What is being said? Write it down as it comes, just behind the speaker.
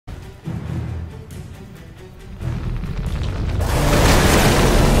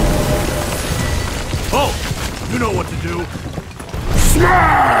you.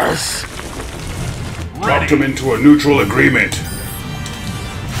 Smash! Dropped him into a neutral agreement.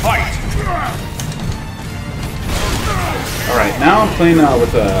 Fight! Alright, now I'm playing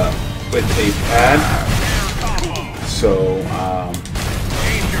with a pad. So,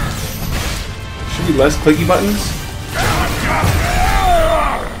 should be less clicky buttons.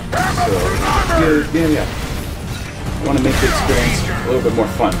 So, yeah. I want to make the experience a little bit more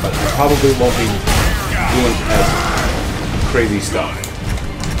fun, but I probably won't be doing as crazy stuff.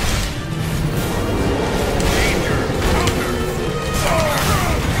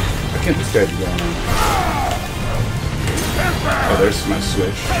 I can't describe you going on. Oh, there's my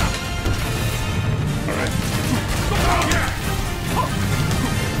switch. Alright.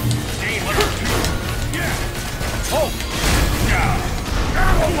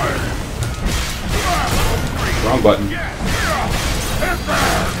 Wrong button.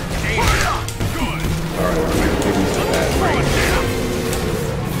 Alright, I'm going to take these to that.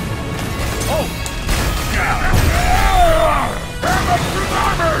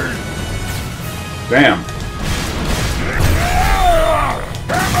 Damn.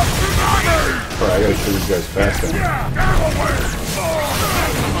 Alright, I gotta kill these guys fast then.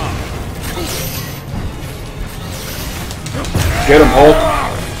 Get him, Hulk!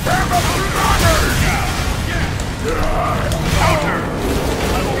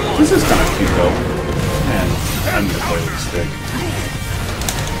 This is kind of cute though. Man, I'm gonna play with the stick.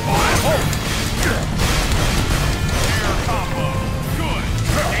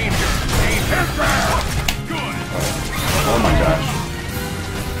 Oh my gosh.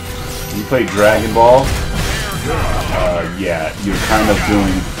 You play Dragon Ball? Yeah, you're kind of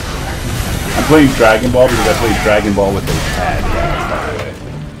doing... I'm playing Dragon Ball because I played Dragon Ball with a pad, by the way.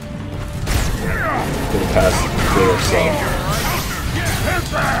 For the past day or so.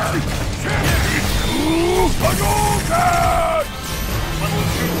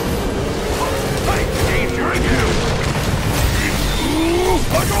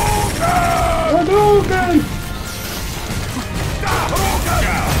 Hadouken!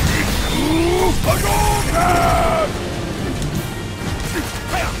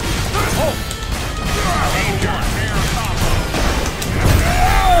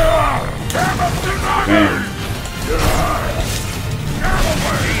 Man.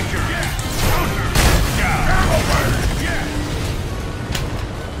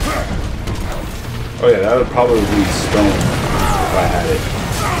 Oh yeah, that would probably be stone if I had it.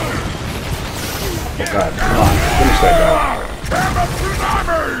 Oh god, come on, finish that guy.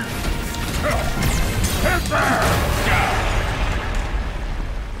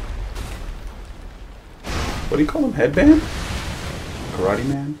 What do you call him? Headband? Karate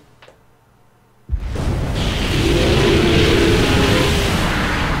Man?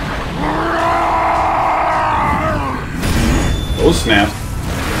 Oh snap.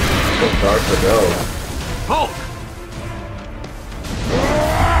 So dark to go. Hulk!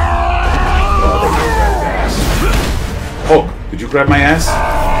 Hulk, did you grab my ass?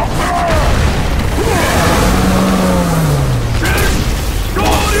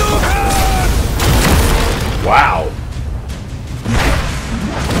 Wow.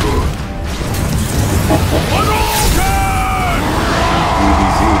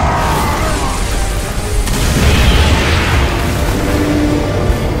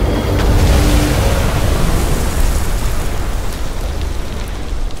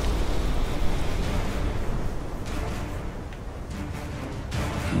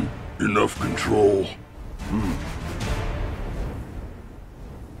 Enough control.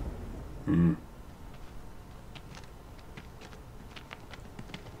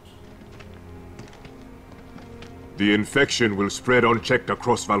 The infection will spread unchecked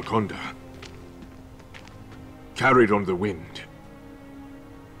across Valkonda. Carried on the wind.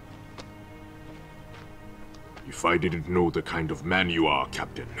 If I didn't know the kind of man you are,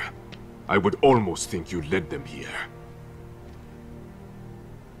 Captain, I would almost think you led them here.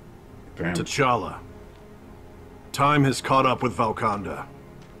 T'Challa. Time has caught up with Valkonda.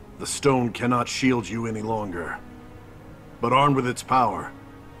 The stone cannot shield you any longer. But armed with its power,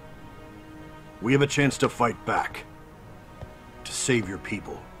 we have a chance to fight back. To save your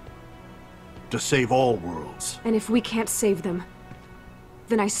people. To save all worlds. And if we can't save them,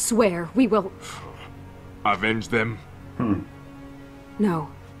 then I swear we will... Avenge them? No.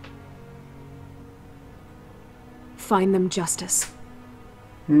 Find them justice.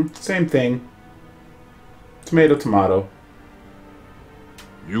 Same thing. Tomato, tomato.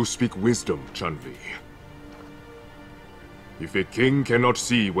 You speak wisdom, Chun-Li. If a king cannot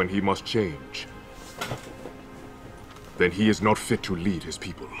see when he must change, then he is not fit to lead his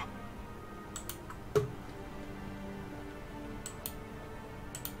people.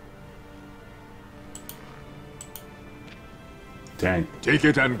 Dang. Take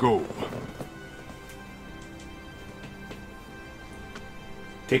it and go.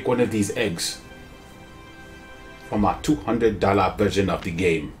 Take one of these eggs from our $200 version of the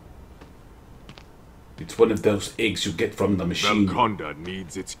game. It's one of those eggs you get from the machine. Valconda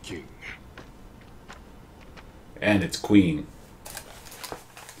needs its king. And its queen.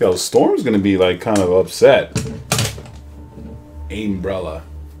 Yo, Storm's gonna be like kind of upset. Umbrella.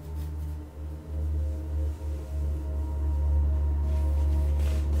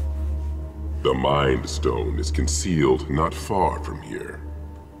 The Mind Stone is concealed not far from here,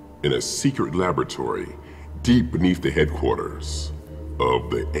 in a secret laboratory deep beneath the headquarters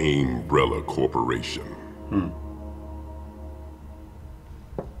of the Umbrella Corporation.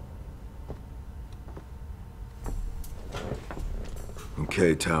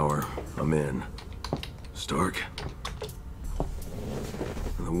 Okay, Tower, I'm in. Stark?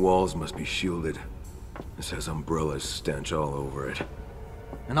 The walls must be shielded. This has Umbrella's stench all over it.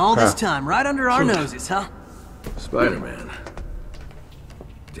 And all this time, right under our noses, huh? Spider-Man.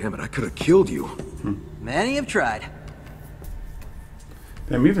 Damn it, I could have killed you. Many have tried.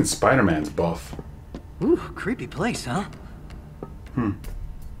 Damn, even Spider-Man's buff. Ooh, creepy place, huh?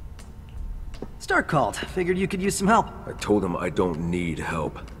 Stark called. Figured you could use some help. I told him I don't need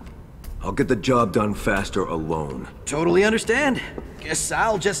help. I'll get the job done faster alone. Totally understand. Guess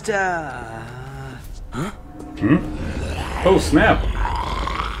I'll just, Oh, snap.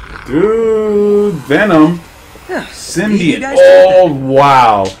 Dude, Venom. Yeah, Symbiont. you guys Oh,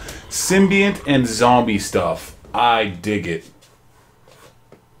 wow. Symbiont and zombie stuff. I dig it.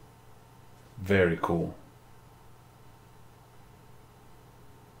 Very cool.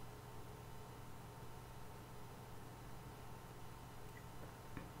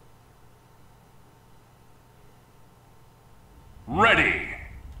 Ready!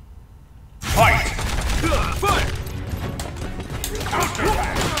 Fight! Fight!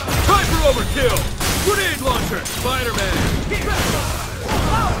 Counterattack! Time for overkill! Grenade launcher! Spider-Man!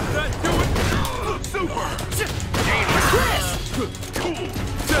 That do it! Super! Cool!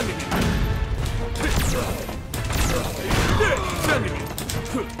 Sending it! Sending it!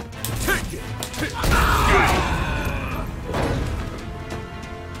 Take it!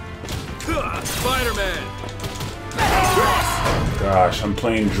 Spider-Man! Gosh, I'm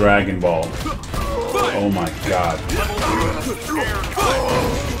playing Dragon Ball. Oh my god.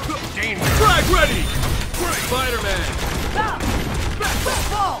 Frag ready! Spider-Man!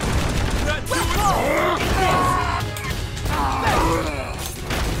 That do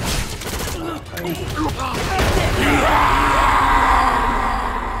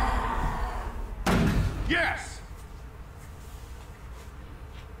Yes!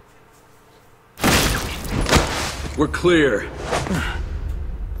 We're clear.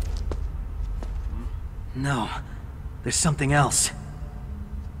 No. There's something else.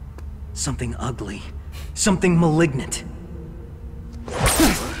 Something ugly. Something malignant.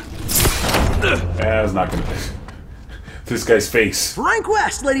 That's not gonna. This guy's face. Frank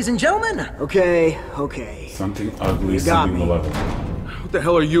West, ladies and gentlemen! Okay, okay. Something ugly, You got something me. malevolent. What the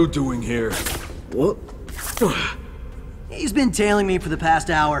hell are you doing here? What? He's been tailing me for the past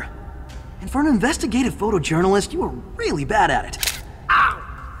hour. And for an investigative photojournalist, you were really bad at it. Ow!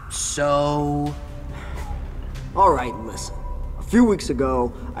 So... Alright, listen. A few weeks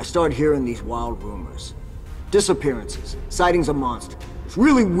ago, I started hearing these wild rumors. Disappearances, sightings of monsters. It's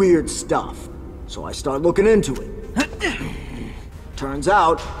really weird stuff. So I started looking into it. Turns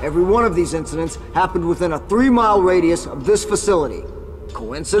out, every one of these incidents happened within a 3-mile radius of this facility.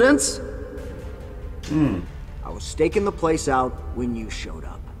 Coincidence? I was staking the place out when you showed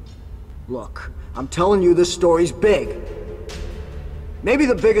up. Look, I'm telling you this story's big. Maybe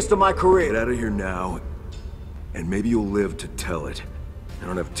the biggest of my Get career. out of here now, and maybe you'll live to tell it. I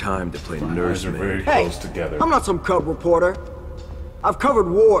don't have time to play Eyes are very nursemaid. Hey, close together. I'm not some cub reporter. I've covered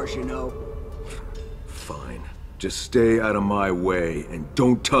wars, you know. Fine. Just stay out of my way, and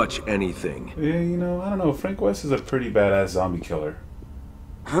don't touch anything. Yeah, you know, I don't know. Frank West is a pretty badass zombie killer.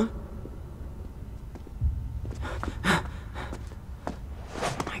 Huh?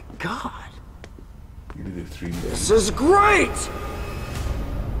 My God. You did 3 days. This is great!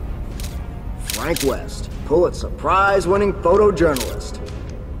 Frank West, Pulitzer Prize-winning photojournalist.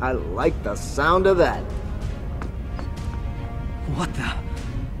 I like the sound of that. What the...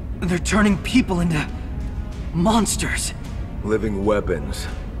 They're turning people into... monsters. Living weapons.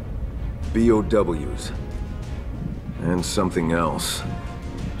 BOWs. And something else.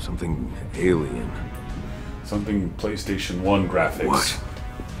 Something alien. Something PlayStation 1 graphics. What?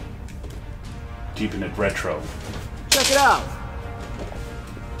 Keeping it retro. Check it out.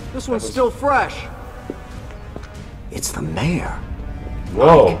 This one's still fresh. It's the mayor.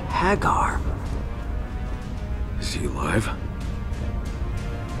 Whoa. Hagar. Is he alive?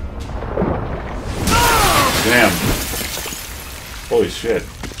 Damn. Holy shit.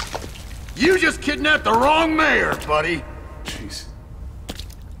 You just kidnapped the wrong mayor, buddy. Jeez.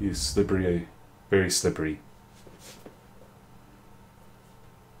 He's slippery. Very slippery.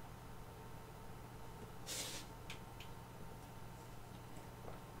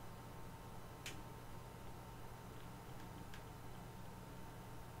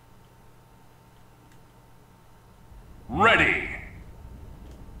 Ready.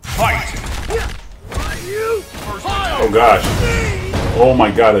 Fight. Oh gosh. Oh my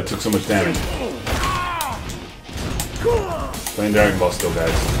god, that took so much damage. Playing Dragon Ball still,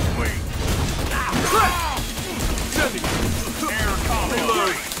 guys.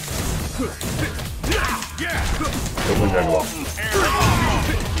 Still playing Dragon Ball.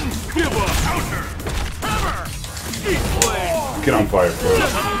 Get on fire,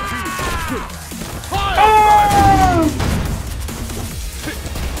 bro.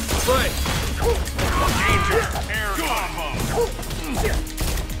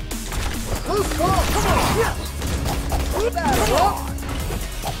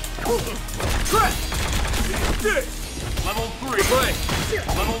 Level 3.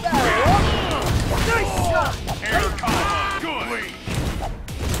 Level 3. Nice shot. Air combo. Good.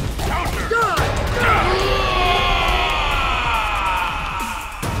 Counter.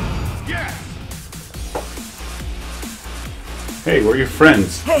 Yes. Hey, we're your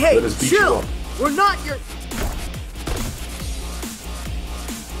friends. Hey, Let us beat you chill! up. We're not your...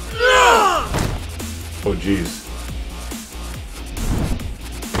 Oh jeez.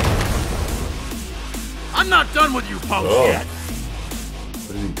 I'm not done with you punks Oh. yet.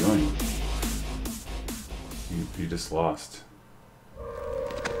 What is he doing? He just lost.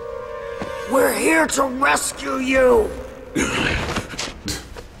 We're here to rescue you!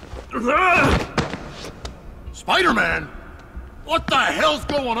 Spider-Man? What the hell's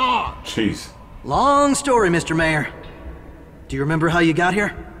going on? Jeez. Long story, Mr. Mayor. Do you remember how you got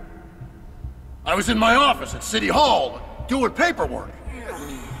here? I was in my office at City Hall doing paperwork.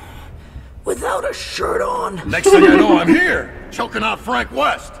 Without a shirt on? Next thing I know, I'm here, choking out Frank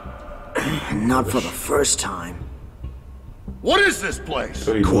West. Not for the first time. What is this place?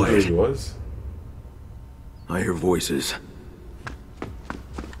 So he knew who he was? I hear voices.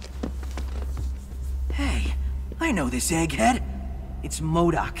 Hey, I know this egghead. It's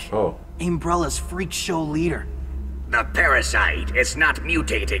MODOK. Oh. Umbrella's freak show leader. The parasite is not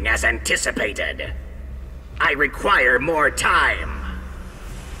mutating as anticipated. I require more time.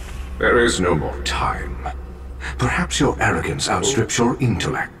 There is no more time. Perhaps your arrogance outstrips your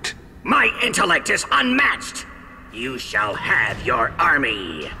intellect. My intellect is unmatched. You shall have your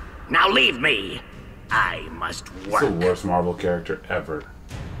army. Now leave me. I must He's work. the worst Marvel character ever.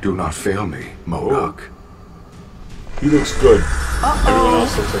 Do not fail me, MODOK. He looks good. Everyone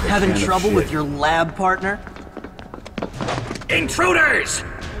else looks like a Having can of trouble shit. with your lab partner? Intruders!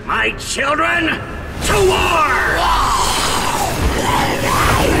 My children, to war!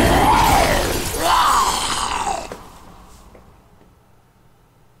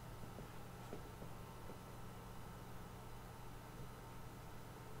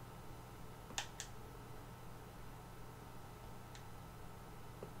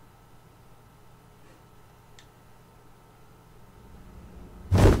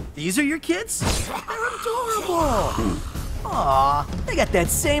 These are your kids? They're adorable! Aw, they got that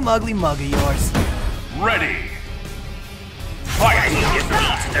same ugly mug of yours. Ready. Can you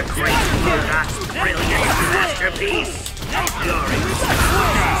defeat the great MODOK's brilliant masterpiece? Your existence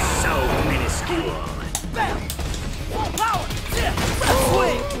is so minuscule.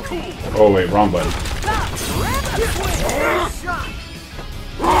 Oh wait, wrong button.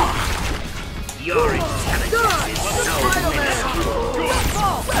 Your intelligence is so minuscule.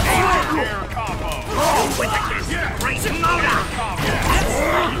 Air combo. With against the great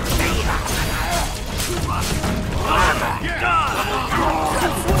MODOK.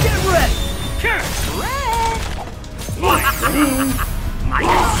 Get ready! My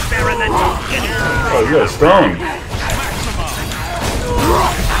experiment is Oh, you got a stone.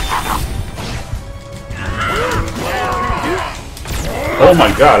 Oh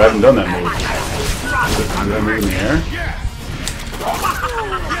my god, I haven't done that move. Did that move in the air?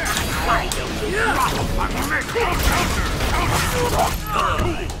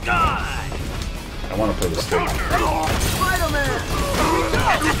 I want to play the stick.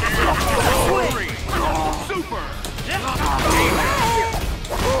 Super.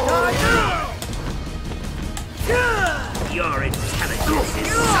 Your intelligence is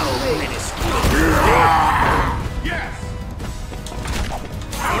so minuscule. Yes.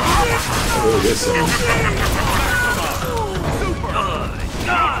 really is simple.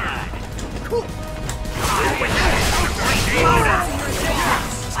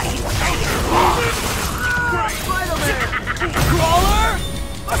 Crawler!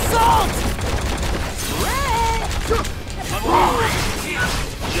 Assault!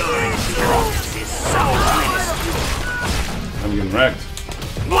 I'm getting wrecked.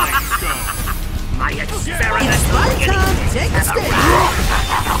 My experiment Take a stick.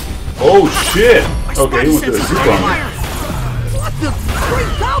 Oh shit! Okay, he went to the super armor. What the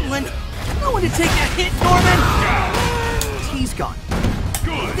Great Goblin? No one to take that hit, Norman. He's gone.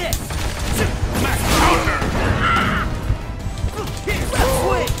 Good. This.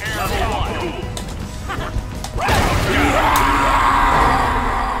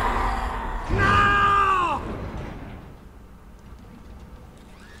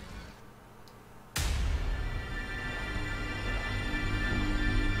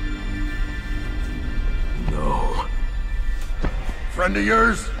 No. Friend of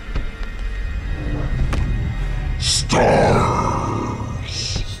yours?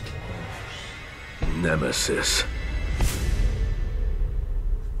 Nemesis.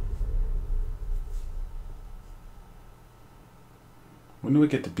 When do we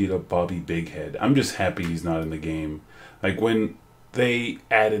get to beat up Bobby Bighead? I'm just happy he's not in the game. Like, when they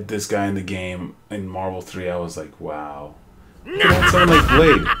added this guy in the game in Marvel 3, I was like, wow. It don't sound like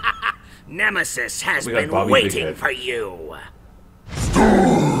Blade. Nemesis has We got been Bobby waiting Bighead. for you.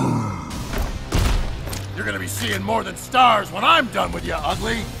 You're gonna be seeing more than stars when I'm done with you,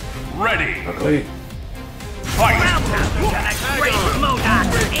 ugly. Ready. Ugly. Welcome to the Great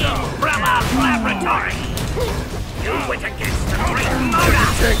Modok's Umbrella Laboratory. You went against the Great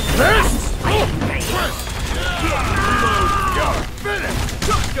Modok. Take this! You're finished!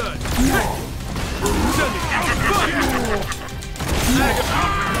 Shotgun!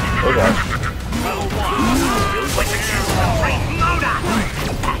 Oh gosh. You went against the Great Modok.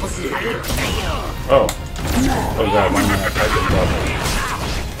 That's how you fail. Oh. Oh god, why am I not typing properly?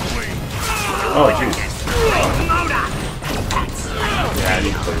 Oh jeez. Great Modok. Yeah, I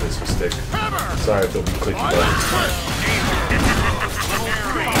need to play this with stick. Sorry if there'll be clicky buttons.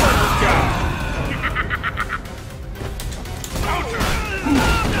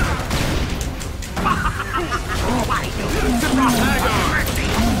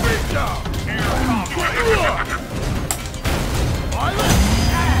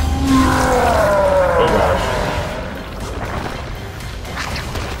 Oh gosh.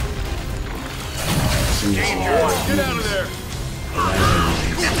 Get out of there!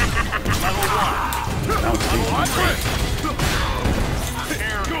 Now it's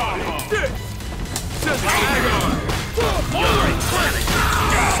Air combo! Send the tag on!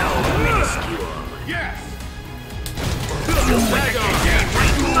 Yes! Tag on!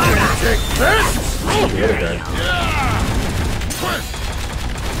 Take this! the other guy.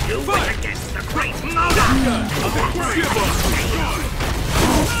 You went against the Great Modok.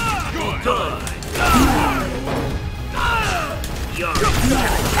 Good. Your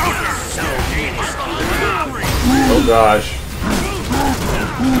intelligence is so minuscule. Oh gosh.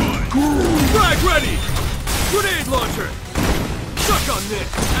 Frag ready! Grenade launcher! Suck on this!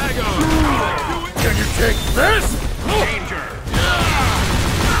 Tag on! Can you take this? Danger!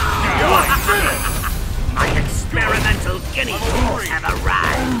 You're finished! My experimental guinea pigs have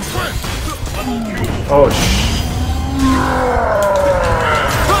arrived. Oh shh.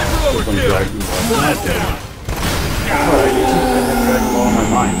 Time for One overkill! Dragon Ball. Flat down! Oh, I had Dragon Ball on my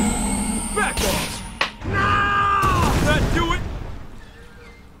mind. Back off! That do it?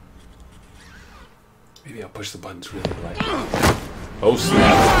 Maybe I'll push the buttons really light. Oh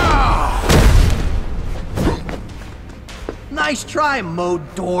snap. Nice try, Mo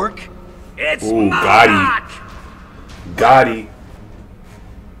Dork. It's Ooh, got Modok! him. Got him.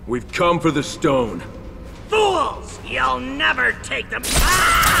 We've come for the stone. Fools! You'll never take them. The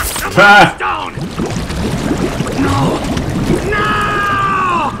Ha! stone! No!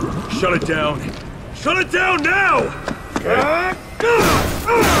 Shut it down. Shut it down now!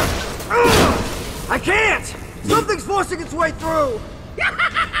 I can't! Something's forcing its way through!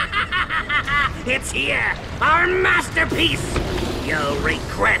 It's here! Our masterpiece! You'll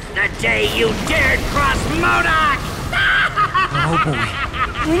regret the day you dared cross Modok! Oh boy.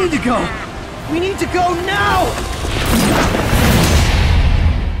 We need to go. We need to go now!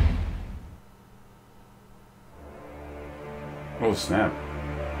 Oh snap.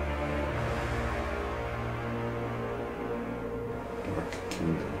 Dark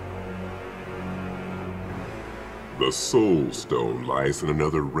Kingdom. The Soul Stone lies in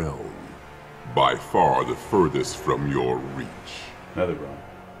another realm, by far the furthest from your reach. Another realm.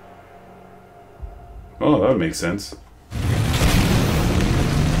 Oh, that makes sense.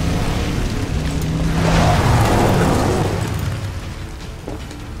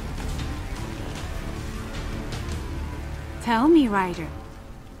 Tell me, Ryder.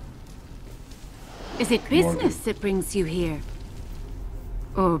 Is it business that brings you here?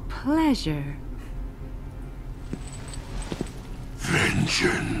 Or pleasure?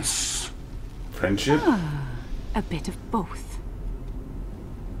 Vengeance. Friendship? Ah, a bit of both.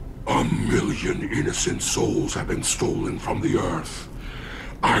 1,000,000 innocent souls have been stolen from the Earth.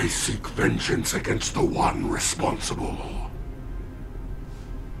 I seek vengeance against the one responsible.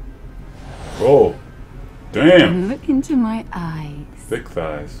 Oh. Damn. Look into my eyes. Thick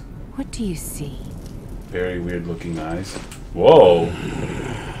thighs. What do you see? Very weird looking eyes. Whoa.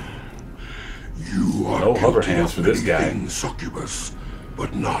 You are no hover hands for this guy. Succubus,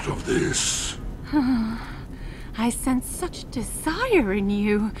 but not of this. I sense such desire in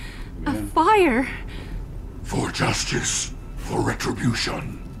you. A fire. For justice. For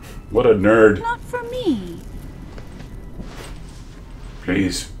retribution. What a nerd. Not for me.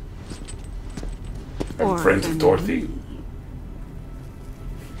 Please. I'm friends with Dorothy.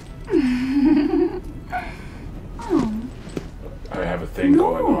 I have a thing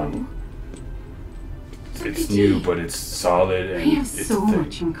going on. It's new, but it's solid and we have it's so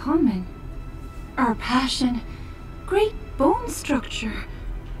much in common. Our passion, great bone structure.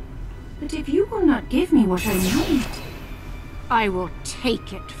 But if you will not give me what I need, I will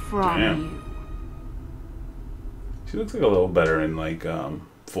take it from you. She looks like a little better in like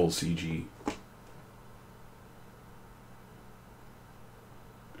full CG.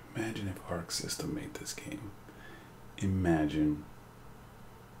 Imagine if Arc System made this game. Imagine.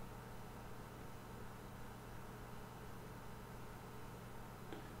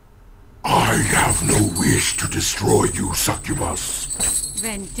 I have no wish to destroy you, Succubus.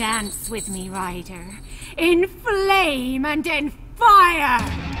 Then dance with me, Ryder. In flame and in fire!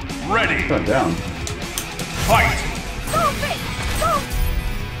 Ready! Got down. Fight! Stop it!